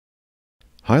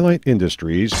Highlight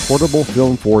Industries' portable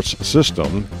film force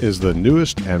system is the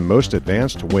newest and most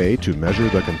advanced way to measure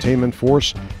the containment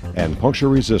force and puncture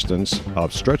resistance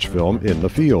of stretch film in the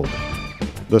field.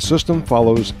 The system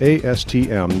follows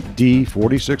ASTM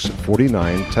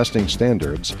D4649 testing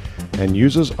standards and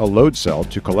uses a load cell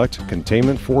to collect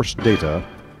containment force data,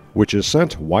 which is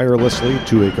sent wirelessly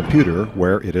to a computer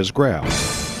where it is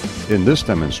graphed. In this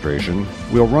demonstration,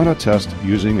 we'll run a test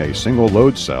using a single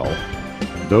load cell,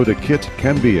 though the kit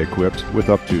can be equipped with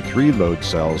up to 3 load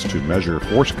cells to measure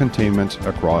force containment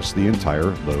across the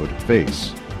entire load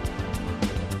face.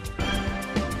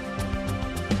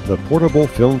 The portable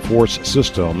film force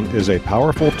system is a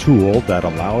powerful tool that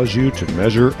allows you to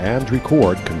measure and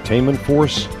record containment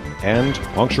force and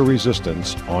puncture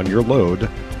resistance on your load,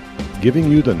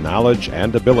 giving you the knowledge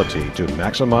and ability to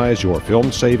maximize your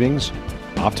film savings,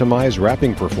 optimize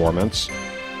wrapping performance,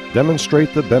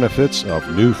 demonstrate the benefits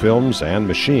of new films and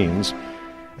machines,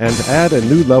 and add a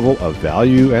new level of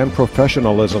value and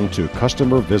professionalism to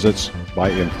customer visits by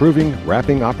improving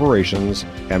wrapping operations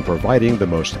and providing the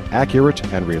most accurate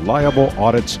and reliable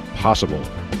audits possible.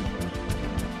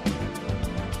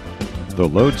 The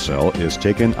load cell is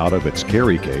taken out of its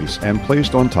carry case and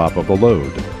placed on top of the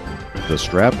load. The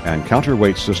strap and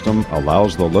counterweight system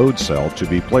allows the load cell to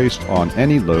be placed on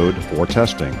any load for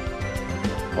testing.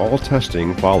 All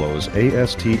testing follows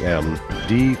ASTM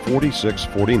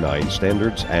D4649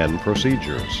 standards and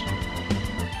procedures.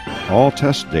 All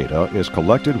test data is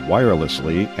collected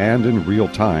wirelessly and in real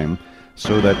time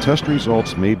so that test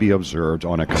results may be observed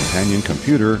on a companion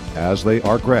computer as they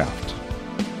are graphed.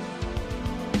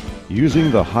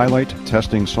 Using the Highlight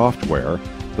testing software,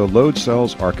 the load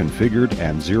cells are configured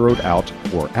and zeroed out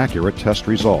for accurate test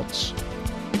results.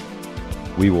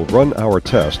 We will run our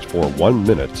test for 1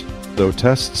 minute, though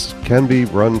tests can be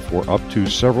run for up to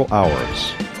several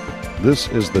hours. This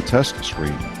is the test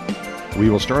screen. We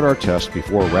will start our test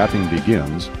before wrapping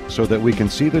begins so that we can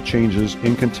see the changes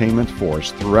in containment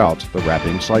force throughout the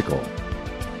wrapping cycle.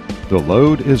 The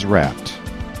load is wrapped,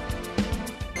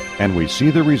 and we see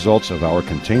the results of our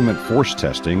containment force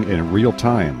testing in real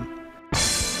time.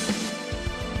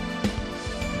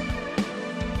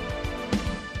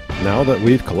 Now that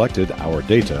we've collected our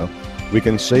data, we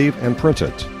can save and print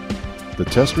it. The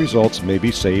test results may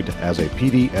be saved as a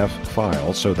PDF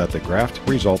file so that the graphed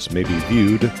results may be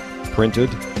viewed, printed,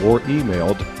 or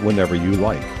emailed whenever you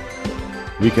like.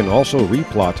 We can also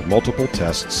replot multiple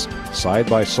tests side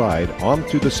by side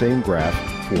onto the same graph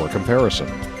for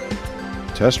comparison.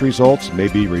 Test results may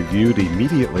be reviewed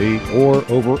immediately or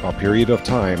over a period of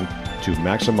time to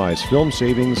maximize film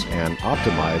savings and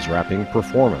optimize wrapping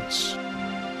performance.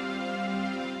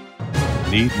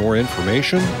 Need more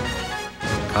information?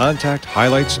 Contact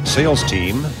Highlight's sales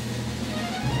team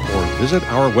or visit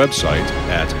our website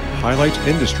at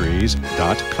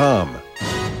highlightindustries.com.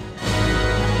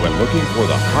 When looking for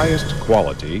the highest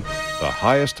quality, the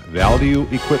highest value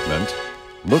equipment,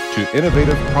 look to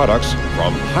innovative products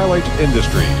from Highlight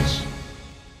Industries.